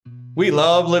We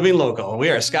love living local. We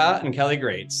are Scott and Kelly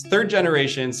Greats, third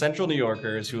generation Central New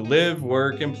Yorkers who live,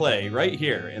 work, and play right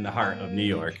here in the heart of New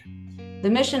York. The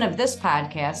mission of this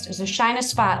podcast is to shine a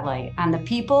spotlight on the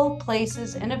people,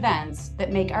 places, and events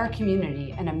that make our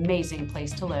community an amazing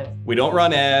place to live. We don't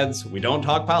run ads, we don't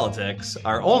talk politics.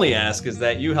 Our only ask is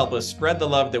that you help us spread the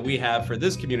love that we have for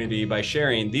this community by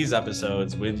sharing these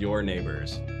episodes with your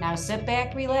neighbors. Now sit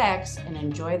back, relax, and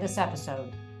enjoy this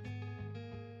episode.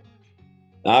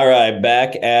 All right,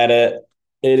 back at it.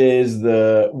 It is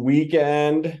the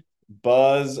weekend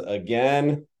buzz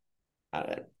again.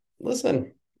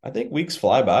 Listen, I think weeks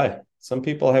fly by. Some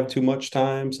people have too much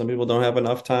time. Some people don't have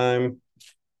enough time.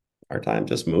 Our time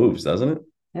just moves, doesn't it?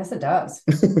 Yes, it does.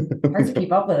 Hard to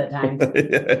keep up with at times. Yeah,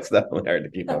 it's definitely hard to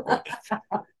keep up with.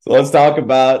 So let's talk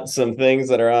about some things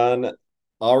that are on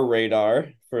our radar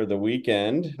for the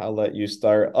weekend. I'll let you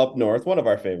start up north, one of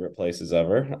our favorite places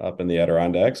ever, up in the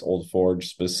Adirondacks, Old Forge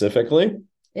specifically.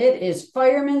 It is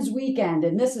Fireman's Weekend,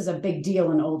 and this is a big deal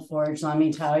in Old Forge, let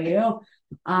me tell you.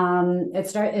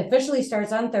 It officially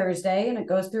starts on Thursday, and it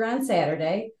goes through on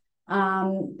Saturday.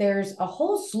 There's a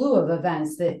whole slew of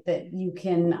events that you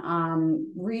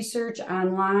can research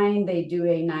online. They do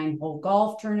a 9-hole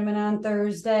golf tournament on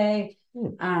Thursday.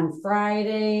 On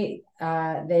Friday,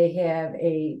 they have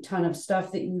a ton of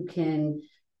stuff that you can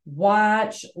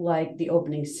watch, like the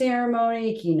opening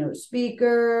ceremony, keynote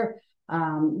speaker,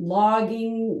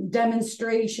 logging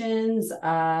demonstrations,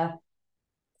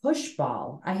 push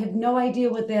ball. I have no idea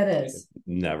what that is.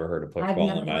 Never heard of push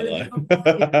ball in my life.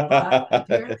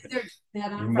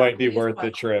 Might be worth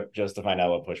the trip just to find out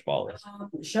what push ball is.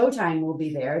 Showtime will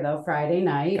be there though Friday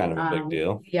night. Kind of a big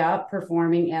deal. Yeah,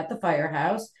 performing at the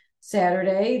firehouse.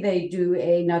 Saturday, they do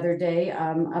another day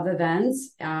of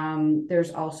events. There's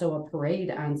also a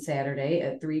parade on Saturday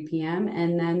at 3 p.m.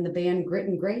 And then the band Grit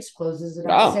and Grace closes it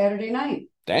out Saturday night.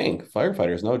 Dang,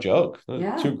 Firefighters, no joke.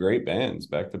 Yeah. Two great bands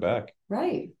back to back.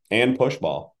 Right. And push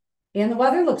ball. And the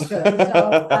weather looks good.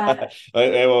 So,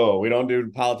 hey, whoa, we don't do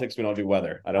politics. We don't do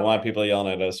weather. I don't want people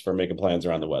yelling at us for making plans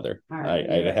around the weather. Right,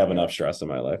 I have enough stress in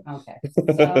my life. Okay.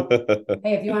 So,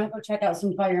 hey, if you want to go check out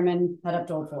some firemen, head up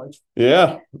to Old Forge.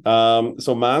 Yeah.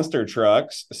 So Monster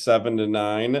Trucks, 7 to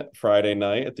 9 Friday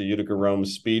night at the Utica Rome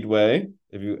Speedway.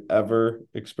 Have you ever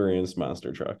experienced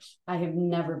Monster Trucks? I have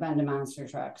never been to Monster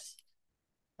Trucks.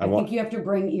 I think you have to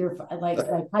bring like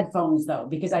headphones though,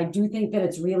 because I do think that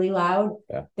it's really loud.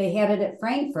 Yeah. They had it at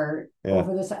Frankfurt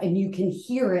over this, and you can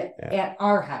hear it at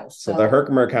our house. So the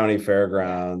Herkimer County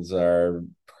Fairgrounds are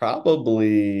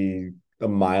probably a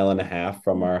mile and a half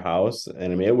from our house,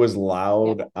 and I mean it was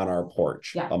loud on our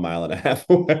porch a mile and a half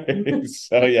away.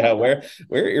 So wear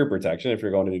ear protection if you're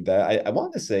going to do that. I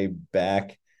want to say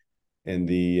back in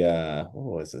the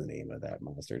what was the name of that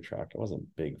monster truck? It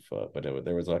wasn't Bigfoot, but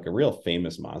there was like a real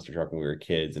famous monster truck when we were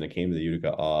kids, and it came to the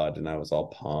Utica Odd, and I was all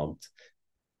pumped.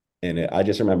 And I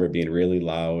just remember it being really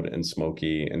loud and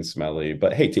smoky and smelly.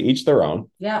 But hey, to each their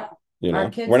own. Yeah. You know,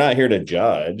 we're not here to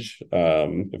judge.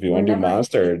 If you want to do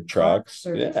monster trucks,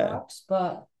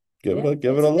 but give it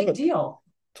a look. Deal.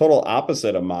 Total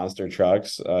opposite of monster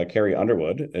trucks. Carrie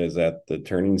Underwood is at the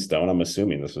Turning Stone. I'm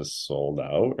assuming this was sold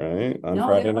out, right? On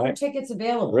Friday night. Tickets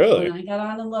available. Really? When I got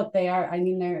on and looked, they are. I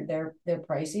mean, they're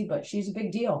pricey, but she's a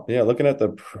big deal. Yeah, looking at the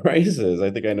prices, I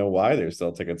think I know why there's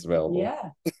still tickets available.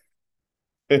 Yeah.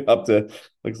 Up to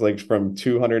looks like from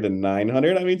 200 to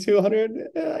 900. I mean, 200,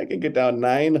 I can get down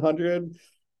 900.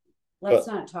 Let's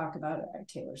not talk about it.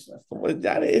 Taylor Swift.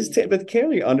 That is, but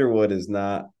Carrie Underwood is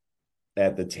not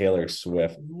at the Taylor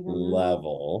Swift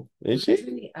level, is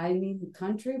she? I mean,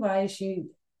 country, why is she?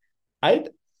 I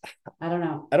don't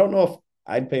know. I don't know if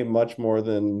I'd pay much more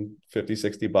than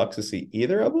 $50-$60 to see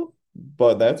either of them,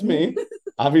 but that's me.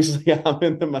 Obviously, I'm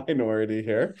in the minority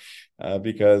here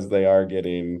because they are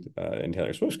getting, in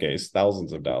Taylor Swift's case,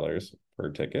 thousands of dollars per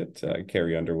ticket.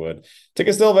 Carrie Underwood.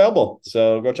 Ticket's still available,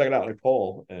 so go check it out in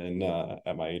Nicole. And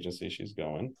at my agency, she's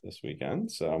going this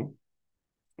weekend, so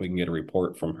we can get a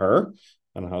report from her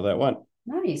on how that went.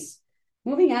 Nice.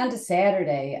 Moving on to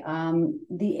Saturday,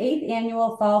 the 8th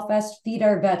annual Fall Fest Feed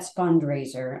Our Vets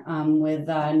fundraiser with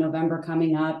November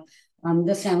coming up.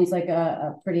 This sounds like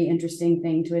a pretty interesting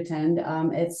thing to attend.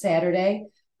 It's Saturday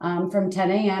from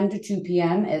 10 a.m. to 2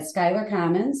 p.m. at Schuyler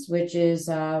Commons, which is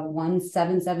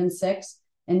 1776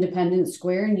 Independence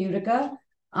Square in Utica.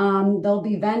 There'll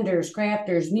be vendors,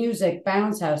 crafters, music,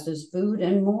 bounce houses, food,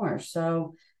 and more.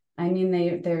 So, I mean,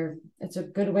 it's a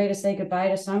good way to say goodbye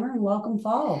to summer and welcome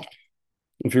fall.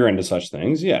 If you're into such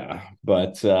things, yeah.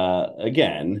 But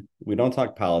again, we don't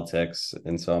talk politics,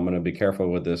 and so I'm going to be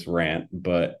careful with this rant.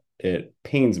 But it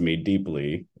pains me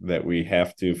deeply that we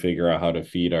have to figure out how to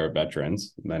feed our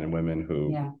veterans, men and women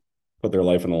who put their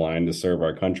life on the line to serve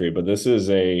our country. But this is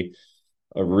a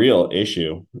real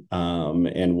issue.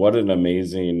 And what an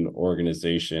amazing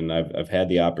organization. I've had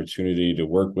the opportunity to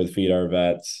work with Feed Our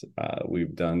Vets.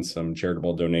 We've done some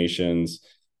charitable donations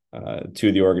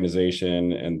to the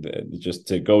organization, and just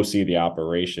to go see the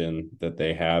operation that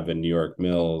they have in New York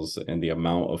Mills, and the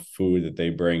amount of food that they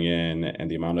bring in, and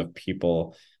the amount of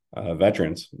people,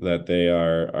 veterans that they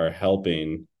are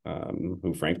helping,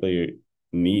 who frankly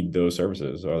need those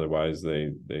services. Otherwise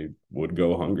they would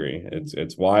go hungry.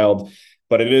 It's wild,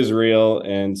 but it is real.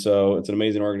 And so it's an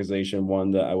amazing organization,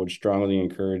 one that I would strongly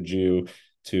encourage you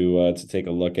to take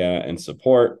a look at and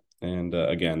support. And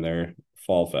again, their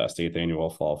Fall Fest, 8th annual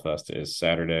Fall Fest, is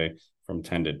Saturday from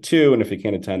 10 to 2. And if you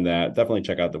can't attend that, definitely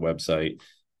check out the website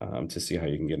to see how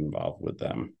you can get involved with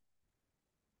them.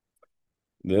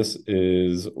 This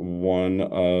is one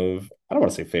of, I don't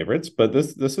want to say favorites, but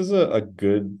this is a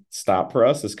good stop for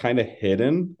us. It's kind of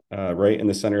hidden right in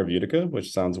the center of Utica,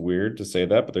 which sounds weird to say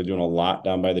that, but they're doing a lot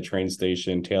down by the train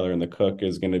station. Taylor and the Cook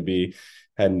is going to be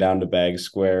heading down to Bag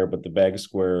Square, but the Bag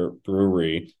Square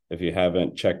Brewery, if you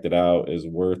haven't checked it out, is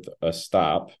worth a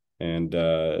stop. And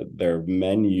their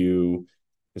menu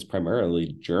is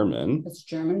primarily German. It's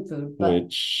German food,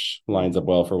 which lines up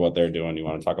well for what they're doing. You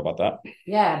want to talk about that?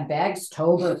 Yeah,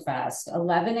 Bagstoberfest,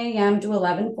 11 a.m. to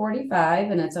 11:45,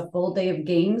 and it's a full day of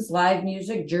games, live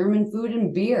music, German food,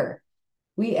 and beer.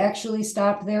 We actually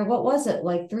stopped there. What was it,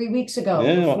 like 3 weeks ago,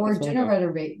 before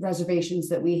dinner reservations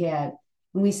that we had,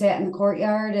 and we sat in the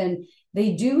courtyard. And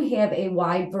they do have a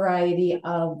wide variety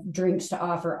of drinks to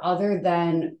offer other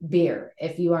than beer.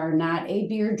 If you are not a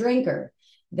beer drinker,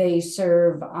 they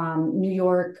serve New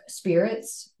York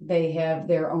spirits. They have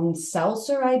their own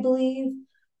seltzer, I believe.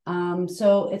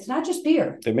 So it's not just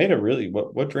beer. They made a really,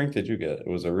 what drink did you get? It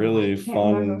was a really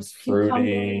fun,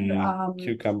 fruity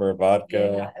cucumber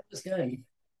vodka. Yeah, it was good.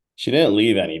 She didn't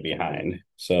leave any behind.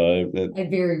 So I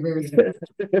very, very good.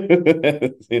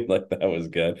 It seemed like that was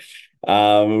good.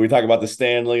 We talked about the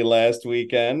Stanley last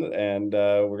weekend, and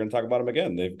we're going to talk about them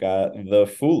again. They've got the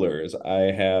Foolers.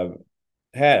 I have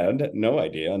had no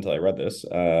idea until I read this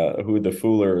who the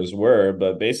Foolers were,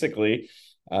 but basically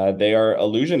they are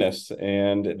illusionists,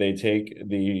 and they take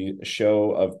the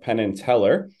show of Penn and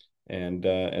Teller and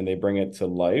they bring it to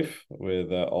life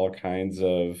with all kinds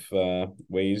of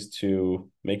ways to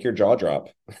make your jaw drop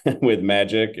with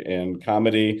magic and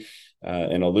comedy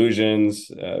and illusions.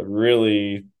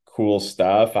 Really cool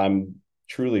stuff. I'm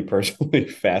truly personally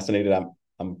fascinated.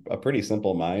 I'm a pretty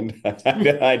simple mind.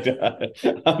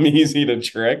 I'm easy to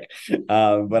trick,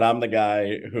 but I'm the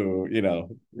guy who,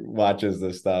 watches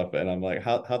this stuff, and I'm like,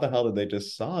 how the hell did they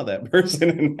just saw that person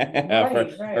in half,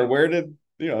 right. Or where did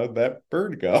that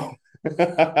bird go?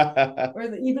 Or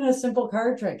even a simple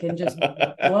card trick can just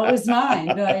blow his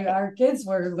mind. Our kids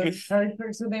were like card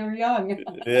tricks when they were young.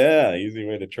 Yeah, easy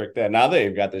way to trick that. Now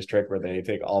they've got this trick where they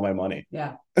take all my money.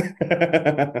 Yeah.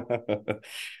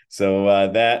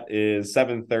 So that is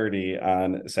 7:30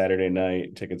 on Saturday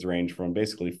night. Tickets range from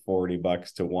basically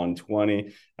 $40 to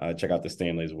 $120. Check out the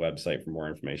Stanley's website for more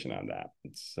information on that.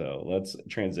 So let's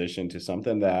transition to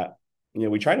something that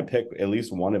we try to pick at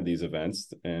least one of these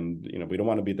events, and we don't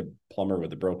want to be the plumber with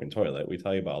the broken toilet. We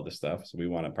tell you about all this stuff, so we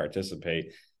want to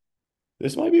participate.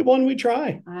 This might be one we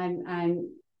try.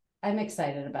 I'm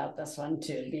excited about this one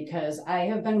too, because I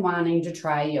have been wanting to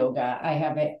try yoga. I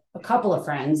have a couple of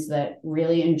friends that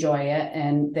really enjoy it,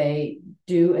 and they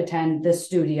do attend this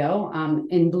studio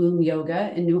in Bloom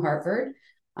Yoga in New Hartford.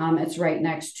 It's right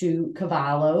next to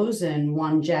Cavallo's and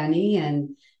One Jenny,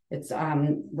 and it's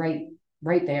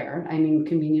right there. I mean,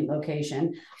 convenient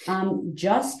location.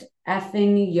 Just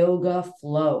effing yoga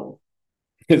flow.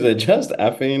 Is it just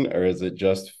effing, or is it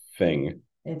just fing?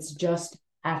 It's just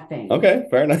effing. Okay,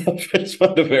 fair enough. I just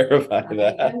wanted to verify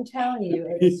that. I'm telling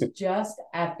you, it's just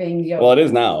effing yoga. Well, it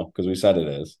is now, because we said it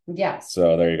is. Yes.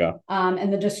 So there you go.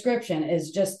 And the description is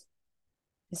just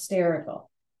hysterical.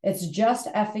 It's just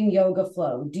effing yoga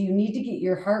flow. Do you need to get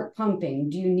your heart pumping?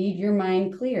 Do you need your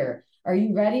mind clear? Are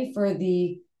you ready for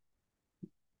the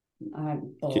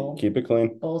keep it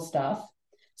clean bull stuff,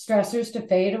 stressors to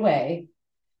fade away?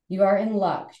 You are in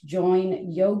luck.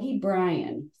 Join Yogi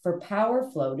Brian for power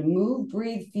flow to move,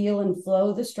 breathe, feel, and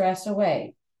flow the stress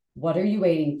away. What are you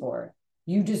waiting for?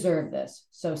 You deserve this.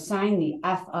 So sign the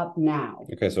F up now.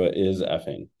 Okay, so it is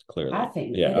effing, clearly.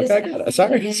 Effing. Yeah, okay, I got it.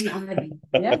 Sorry.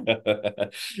 Yeah.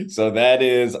 So that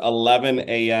is 11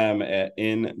 a.m. at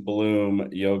In Bloom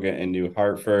Yoga in New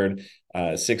Hartford.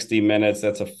 60 minutes.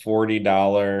 That's a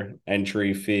 $40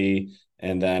 entry fee.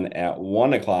 And then at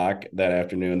 1 o'clock that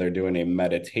afternoon, they're doing a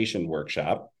meditation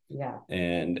workshop. Yeah.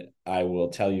 And I will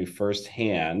tell you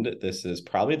firsthand, this is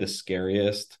probably the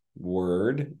scariest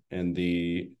word in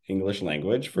the English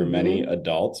language for many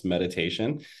adults,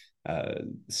 meditation.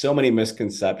 So many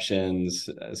misconceptions.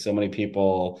 So many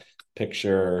people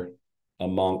picture a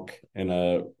monk in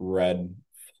a red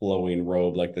flowing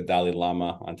robe like the Dalai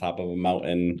Lama on top of a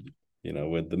mountain,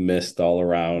 with the mist all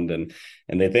around. And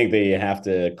they think that you have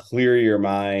to clear your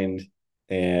mind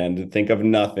and think of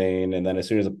nothing. And then as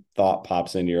soon as a thought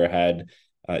pops into your head,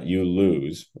 you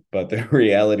lose. But the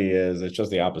reality is it's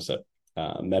just the opposite.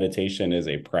 Meditation is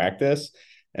a practice,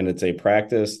 and it's a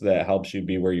practice that helps you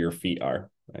be where your feet are.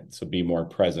 Right? So be more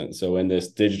present. So in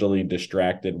this digitally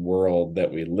distracted world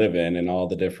that we live in, and all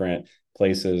the different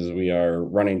places we are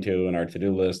running to in our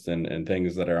to-do list and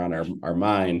things that are on our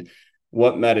mind,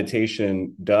 what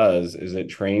meditation does is it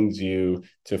trains you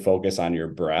to focus on your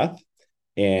breath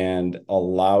and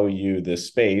allow you the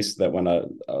space that when a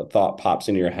thought pops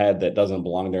in your head that doesn't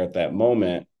belong there at that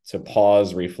moment, to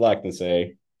pause, reflect, and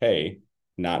say, hey,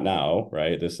 not now,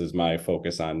 right? This is my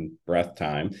focus on breath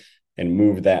time, and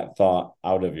move that thought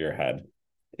out of your head.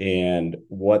 And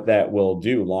what that will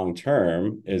do long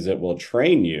term is it will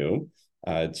train you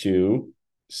to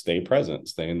stay present,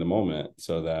 stay in the moment,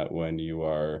 so that when you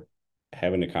are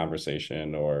having a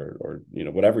conversation or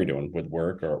whatever you're doing with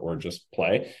work or just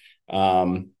play,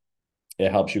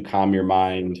 it helps you calm your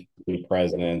mind, be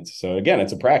present. So again,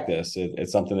 it's a practice.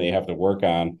 It's something that you have to work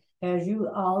on. As you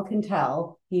all can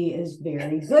tell, he is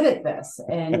very good at this.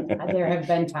 And there have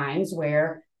been times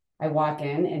where I walk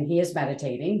in and he is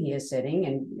meditating, he is sitting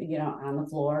and, on the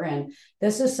floor. And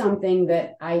this is something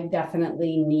that I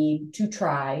definitely need to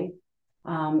try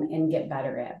and get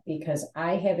better at, because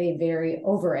I have a very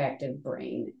overactive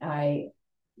brain. I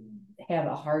have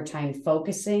a hard time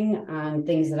focusing on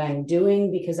things that I'm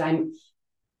doing because I'm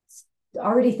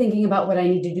already thinking about what I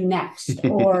need to do next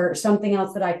or something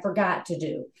else that I forgot to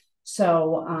do.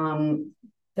 So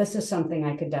this is something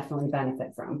I could definitely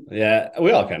benefit from. Yeah,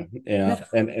 we all can. Yeah.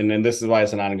 And this is why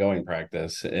it's an ongoing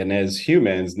practice. And as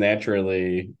humans,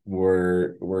 naturally,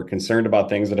 we're concerned about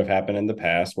things that have happened in the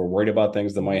past. We're worried about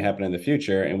things that might happen in the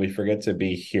future. And we forget to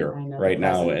be here right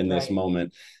now in this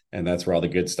moment. And that's where all the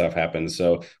good stuff happens.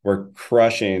 So we're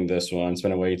crushing this one,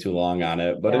 spending way too long on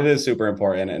it, but it is super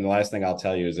important. And the last thing I'll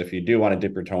tell you is if you do want to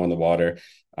dip your toe in the water,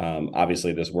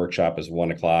 obviously this workshop is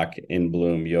 1 o'clock in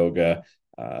Bloom Yoga,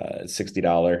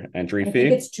 $60 entry fee. I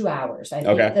think it's 2 hours. I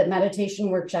think the meditation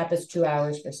workshop is 2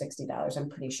 hours for $60. I'm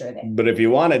pretty sure that. But if you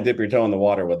want to dip your toe in the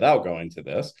water without going to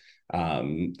this,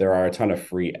 there are a ton of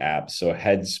free apps. So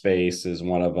Headspace is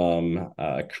one of them.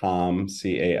 Calm,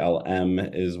 CALM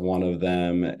is one of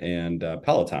them. And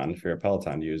Peloton, if you're a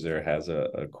Peloton user, has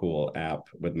a cool app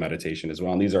with meditation as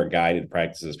well. And these are guided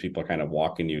practices, people kind of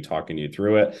walking you, talking you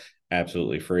through it.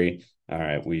 Absolutely free. All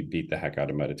right, we beat the heck out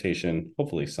of meditation.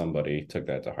 Hopefully somebody took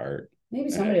that to heart. Maybe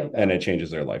somebody will. And it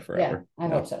changes their life forever. Yeah, I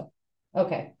hope so.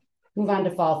 Okay. Move on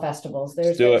to fall festivals.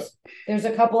 Let's do it. There's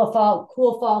a couple of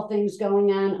cool fall things going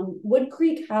on. Wood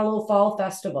Creek Hollow Fall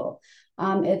Festival.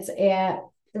 It's at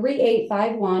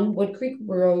 3851 Wood Creek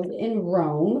Road in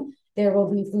Rome. There will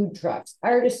be food trucks,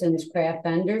 artisans, craft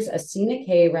vendors, a scenic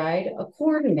hayride, a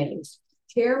corn maze,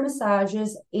 chair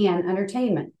massages, and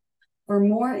entertainment. For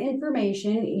more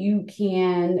information, you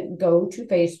can go to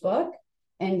Facebook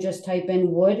and just type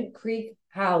in Wood Creek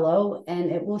Hollow,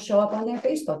 and it will show up on their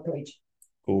Facebook page.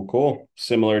 Cool.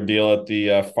 Similar deal at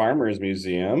the Farmers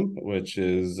Museum, which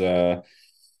is a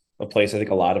place I think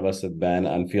a lot of us have been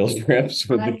on field trips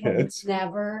with the kids.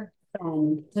 Never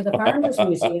been to the Farmers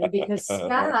Museum because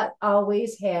Scott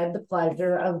always had the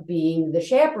pleasure of being the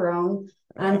chaperone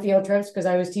on field trips because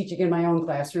I was teaching in my own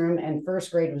classroom, and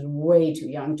first grade was way too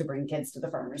young to bring kids to the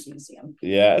Farmers Museum.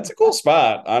 Yeah, it's a cool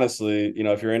spot, honestly.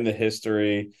 If you're into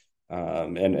history,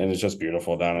 and it's just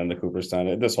beautiful down in the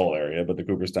Cooperstown, this whole area, but the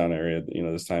Cooperstown area,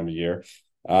 this time of year.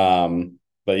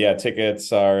 But yeah,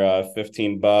 tickets are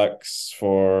 $15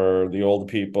 for the old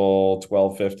people,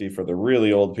 $12.50 for the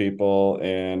really old people,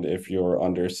 and if you're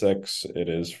under 6, it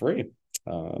is free.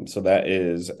 So that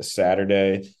is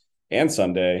Saturday and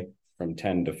Sunday from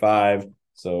 10 to 5.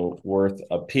 So worth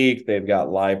a peek. They've got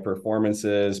live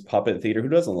performances, puppet theater. Who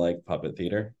doesn't like puppet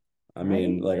theater? I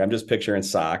mean, I'm just picturing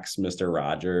socks, Mr.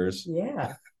 Rogers.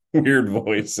 Yeah. Weird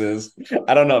voices.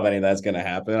 I don't know if any of that's going to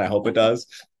happen. I hope it does.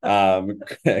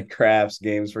 Crafts,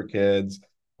 games for kids,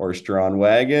 horse-drawn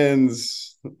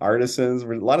wagons, artisans. A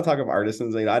lot of talk of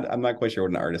artisans. I'm not quite sure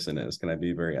what an artisan is. Can I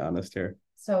be very honest here?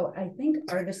 So I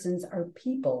think artisans are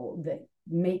people that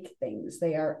make things.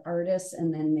 They are artists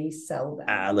and then they sell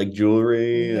them. Like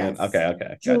jewelry. Yes. Okay.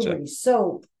 Jewelry, Gotcha.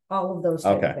 soap, all of those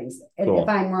type of things. And cool. if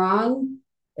I'm wrong,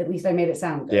 at least I made it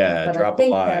sound good. Yeah, but drop I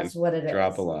think a line. That's what it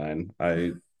drop is. a line.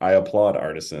 I applaud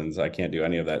artisans. I can't do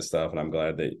any of that stuff, and I'm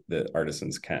glad that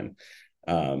artisans can.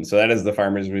 So that is the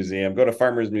Farmers Museum. Go to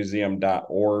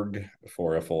farmersmuseum.org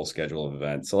for a full schedule of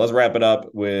events. So let's wrap it up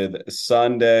with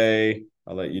Sunday.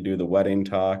 I'll let you do the wedding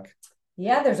talk.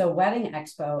 Yeah, there's a wedding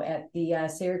expo at the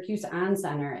Syracuse On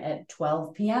Center at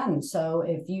 12 p.m. So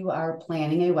if you are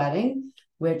planning a wedding,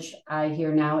 which I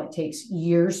hear now it takes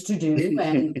years to do,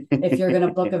 and if you're going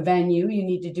to book a venue, you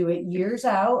need to do it years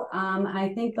out.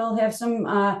 I think they'll have some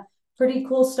pretty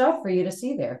cool stuff for you to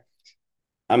see there.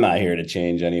 I'm not here to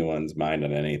change anyone's mind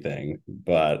on anything,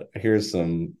 but here's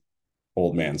some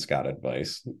old man Scott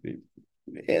advice.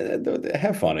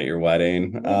 Have fun at your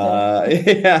wedding.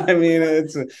 Yeah, I mean,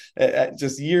 it's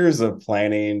just years of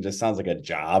planning. Just sounds like a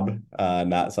job,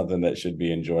 not something that should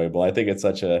be enjoyable. I think it's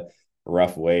such a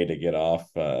rough way to get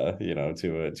off, to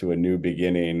a new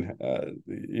beginning.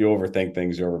 You overthink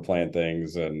things, you overplan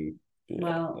things, and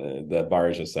the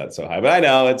bar is just set so high. But I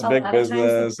know it's big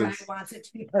business. The bride wants it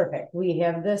to be perfect. We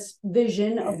have this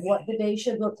vision of what the day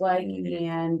should look like,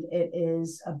 and it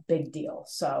is a big deal.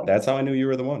 So that's how I knew you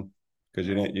were the one. Because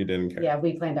you didn't care. Yeah,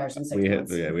 we planned ours in 6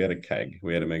 months. We had a keg.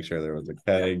 We had to make sure there was a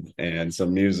keg and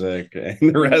some music, and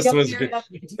the rest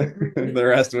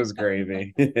was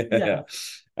gravy. Yeah.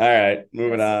 All right,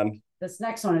 moving on. This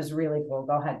next one is really cool.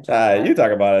 Go ahead. You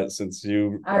talk about it since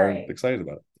you are excited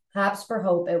about it. Hops for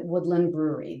Hope at Woodland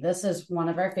Brewery. This is one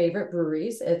of our favorite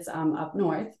breweries. It's up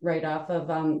north, right off of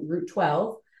Route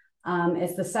 12.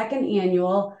 It's the second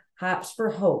annual Hops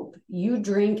for Hope. You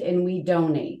drink and we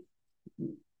donate.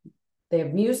 They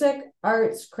have music,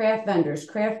 arts, craft vendors,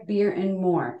 craft beer, and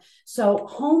more. So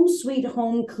Home Sweet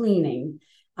Home Cleaning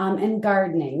and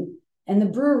Gardening and the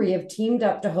brewery have teamed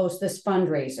up to host this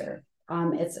fundraiser.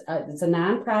 It's a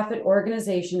nonprofit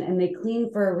organization, and they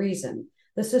clean for a reason.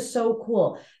 This is so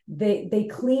cool. They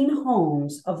clean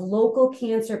homes of local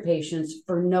cancer patients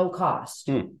for no cost.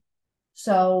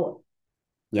 So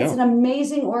it's an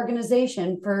amazing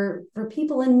organization for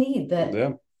people in need.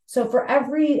 So for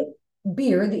every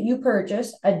beer that you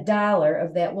purchase, $1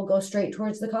 of that will go straight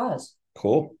towards the cause.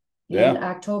 Cool. And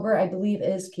October, I believe,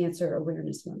 is Cancer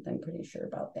Awareness Month. I'm pretty sure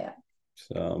about that.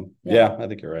 So I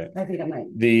think you're right. I think I'm right.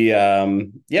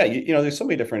 There's so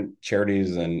many different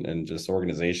charities and just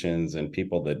organizations and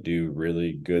people that do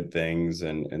really good things,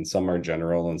 and some are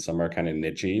general and some are kind of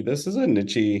nichey. This is a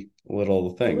nichey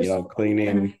little thing,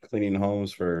 cleaning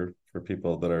homes for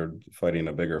people that are fighting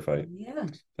a bigger fight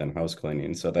than house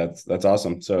cleaning. So that's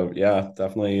awesome. So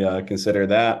definitely consider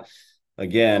that.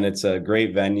 Again, it's a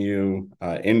great venue,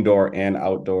 indoor and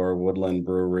outdoor, Woodland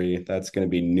Brewery. That's going to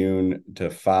be noon to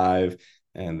 5.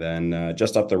 And then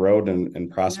just up the road in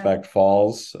Prospect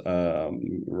Falls,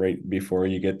 right before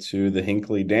you get to the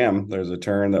Hinckley Dam, there's a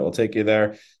turn that will take you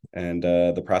there. And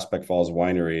the Prospect Falls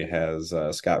Winery has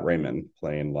Scott Raymond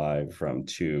playing live from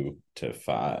 2 to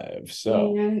 5.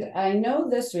 So, and I know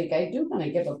this week I do want to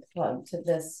give a plug to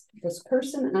this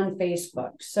person on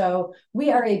Facebook. So we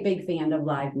are a big fan of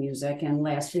live music, and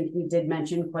last week we did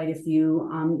mention quite a few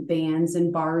bands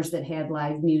and bars that had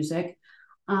live music.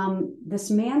 This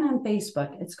man on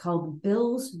Facebook, it's called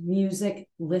Bill's Music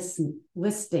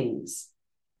Listings.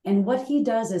 And what he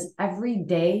does is every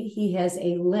day he has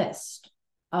a list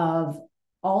of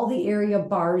all the area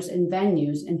bars and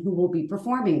venues and who will be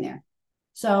performing there.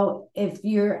 So if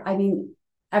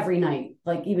every night,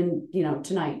 like even,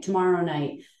 tonight, tomorrow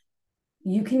night,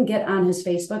 you can get on his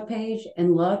Facebook page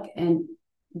and look, and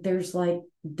there's like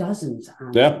dozens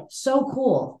on it. So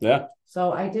cool. Yeah.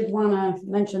 So I did want to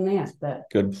mention that.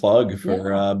 Good plug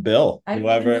for Bill.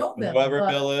 Whoever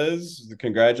Bill is,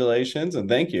 congratulations, and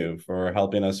thank you for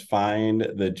helping us find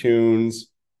the tunes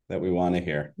that we want to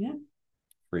hear. Yeah.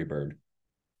 Freebird.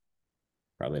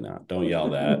 Probably not. Don't yell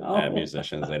that at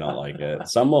musicians. They don't like it.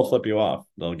 Some will flip you off.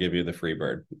 They'll give you the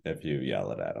Freebird if you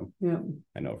yell it at them. Yeah.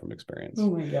 I know from experience.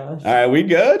 Oh my gosh. All right, we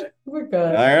good? We're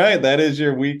good. All right, that is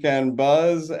your weekend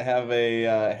buzz. Have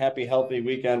a happy, healthy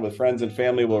weekend with friends and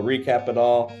family. We'll recap it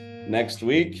all next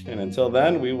week. And until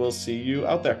then, we will see you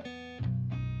out there.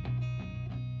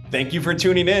 Thank you for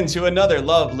tuning in to another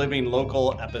Love Living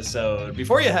Local episode.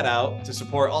 Before you head out to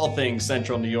support all things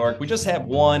Central New York, we just have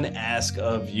one ask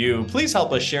of you. Please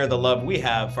help us share the love we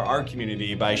have for our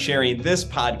community by sharing this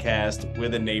podcast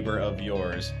with a neighbor of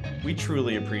yours. We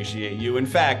truly appreciate you. In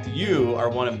fact, you are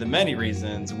one of the many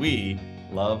reasons we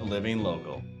love living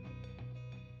local.